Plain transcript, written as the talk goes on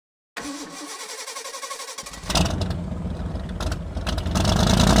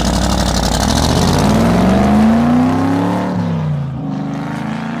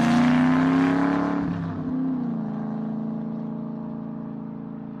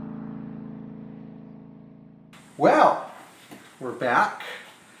Well, we're back,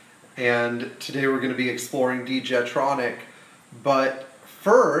 and today we're going to be exploring D-Jetronic, but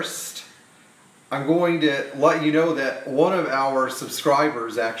first I'm going to let you know that one of our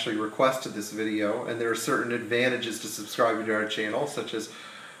subscribers actually requested this video, and there are certain advantages to subscribing to our channel, such as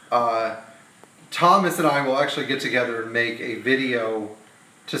Thomas and I will actually get together and make a video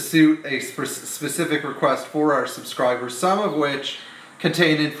to suit a specific request for our subscribers, some of which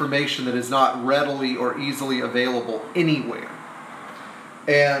contain information that is not readily or easily available anywhere.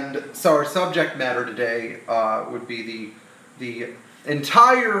 And so our subject matter today would be the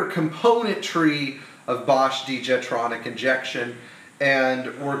entire component tree of Bosch D-Jetronic injection,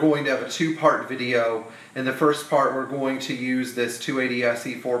 and we're going to have a two-part video. In the first part, we're going to use this 280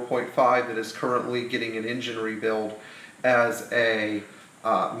 SE 4.5 that is currently getting an engine rebuild as a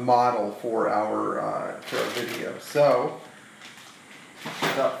model for our video. So,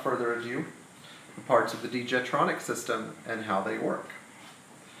 without further ado, the parts of the D-Jetronic system and how they work.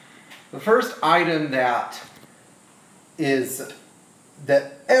 The first item that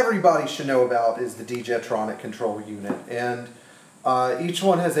everybody should know about is the D-Jetronic control unit, and each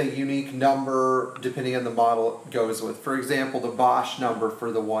one has a unique number depending on the model it goes with. For example, the Bosch number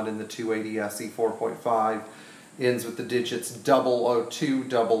for the one in the 280 SE 4.5 ends with the digits 002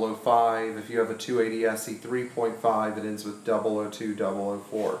 005. If you have a 280 SE 3.5, it ends with 002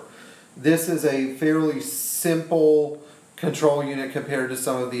 004. This is a fairly simple control unit compared to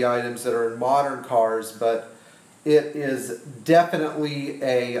some of the items that are in modern cars, but it is definitely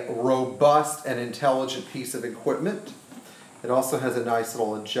a robust and intelligent piece of equipment. It also has a nice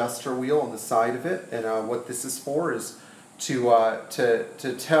little adjuster wheel on the side of it, and what this is for is to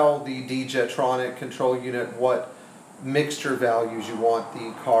tell the D-Jetronic control unit what mixture values you want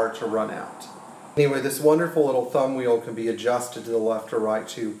the car to run out. Anyway, this wonderful little thumb wheel can be adjusted to the left or right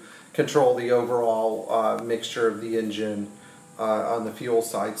to control the overall mixture of the engine on the fuel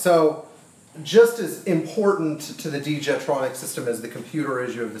side. So, just as important to the D-Jetronic system as the computer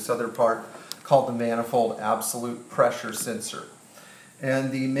is, you have this other part called the Manifold absolute pressure sensor.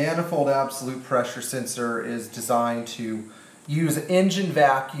 And the Manifold absolute pressure sensor is designed to use engine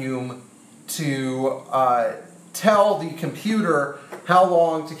vacuum to tell the computer how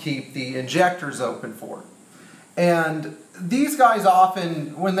long to keep the injectors open for. And these guys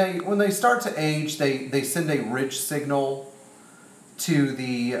often, when they start to age, they send a rich signal to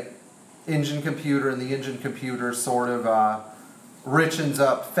the engine computer, and the engine computer sort of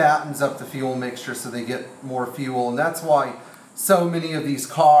fattens up the fuel mixture so they get more fuel. And that's why so many of these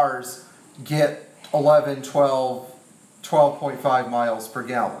cars get 11, 12, 12.5 miles per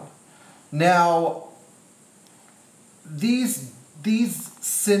gallon. Now, these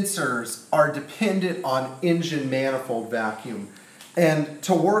sensors are dependent on engine manifold vacuum, and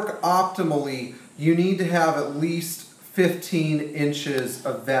to work optimally you need to have at least 15 inches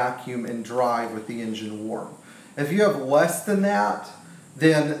of vacuum and drive with the engine warm. If you have less than that,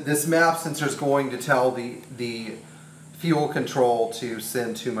 then this MAP sensor is going to tell the fuel control to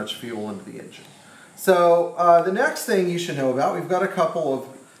send too much fuel into the engine. So the next thing you should know about, we've got a couple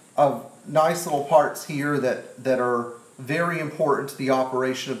of nice little parts here that are very important to the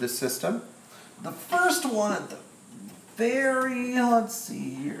operation of this system. The first one at the very, let's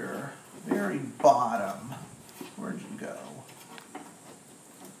see here, very bottom. Where'd you go?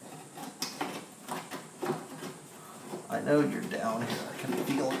 I know you're down here. I can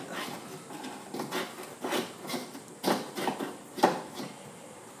feel it.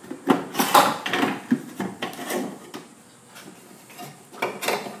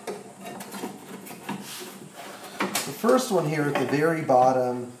 The first one here at the very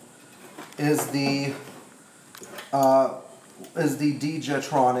bottom is the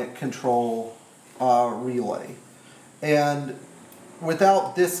D-Jetronic control relay. And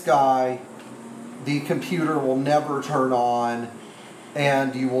without this guy, the computer will never turn on,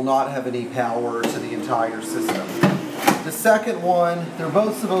 and you will not have any power to the entire system. The second one, they're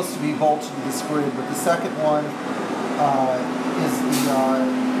both supposed to be bolted to this grid, but the second one is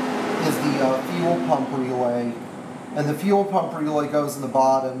the fuel pump relay. And the fuel pump relay goes in the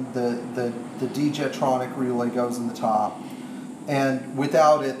bottom, the D-Jetronic relay goes in the top. And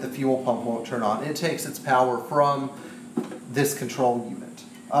without it, the fuel pump won't turn on. It takes its power from this control unit.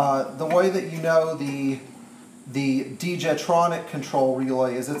 The way that you know the D-Jetronic control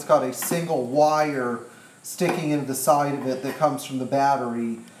relay is it's got a single wire sticking into the side of it that comes from the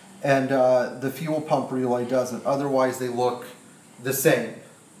battery, and the fuel pump relay doesn't. Otherwise, they look the same.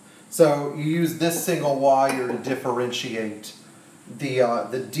 So you use this single wire to differentiate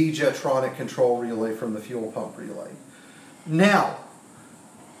the D-Jetronic control relay from the fuel pump relay. Now,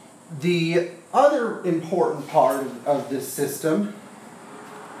 The other important part of this system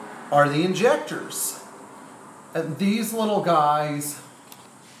are the injectors. And these little guys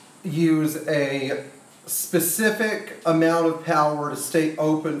use a specific amount of power to stay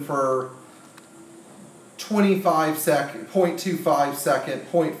open for 25 seconds, 0.25 second,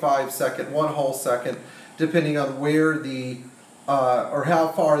 0.5 second, 1 whole second, depending on where the or how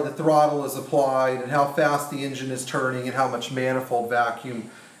far the throttle is applied and how fast the engine is turning and how much manifold vacuum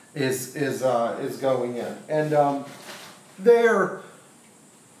is going in. And they are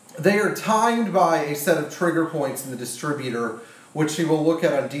timed by a set of trigger points in the distributor, which we will look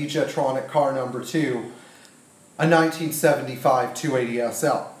at on D-Jetronic car number 2, a 1975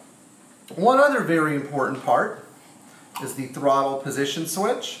 280SL. One other very important part is the throttle position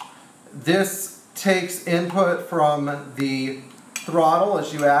switch. This takes input from the throttle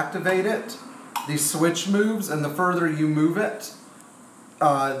as you activate it. The switch moves, and the further you move it,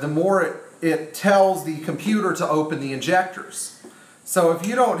 the more it tells the computer to open the injectors. So if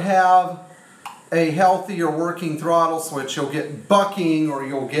you don't have a healthy or working throttle switch, you'll get bucking or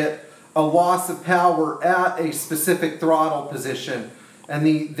you'll get a loss of power at a specific throttle position. And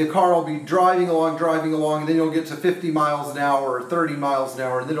the car will be driving along, and then you'll get to 50 miles an hour or 30 miles an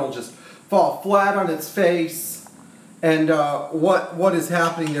hour, and then it'll just fall flat on its face. And what is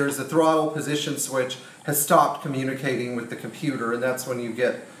happening there is the throttle position switch has stopped communicating with the computer, and that's when you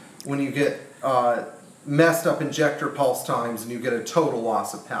get messed up injector pulse times and you get a total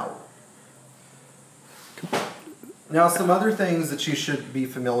loss of power. Now, some other things that you should be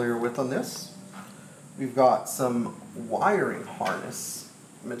familiar with on this. We've got some wiring harness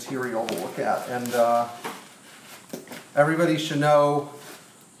material to look at, and everybody should know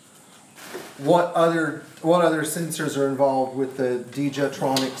what other sensors are involved with the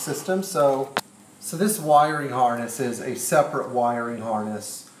D-Jetronic system. So this wiring harness is a separate wiring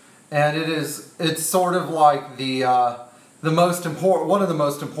harness, and it's sort of like one of the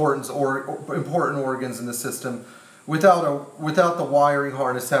most important organs in the system. Without the wiring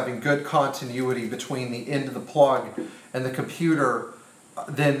harness having good continuity between the end of the plug and the computer,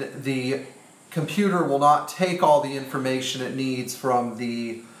 then the computer will not take all the information it needs from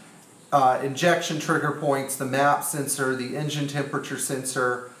the injection trigger points, the map sensor, the engine temperature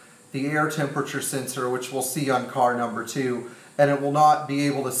sensor, the air temperature sensor, which we'll see on car number 2, and it will not be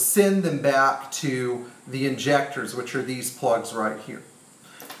able to send them back to the injectors, which are these plugs right here.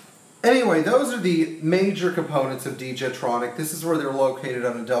 Anyway, those are the major components of D-Jetronic. This is where they're located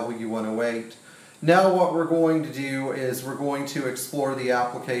on a W108. Now what we're going to do is we're going to explore the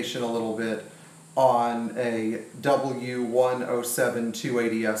application a little bit on a W107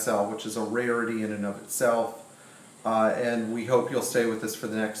 280SL, which is a rarity in and of itself. And we hope you'll stay with us for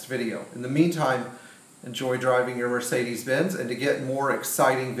the next video. In the meantime, enjoy driving your Mercedes-Benz, and to get more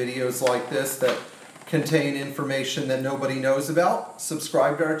exciting videos like this that contain information that nobody knows about,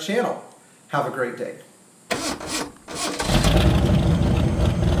 subscribe to our channel. Have a great day.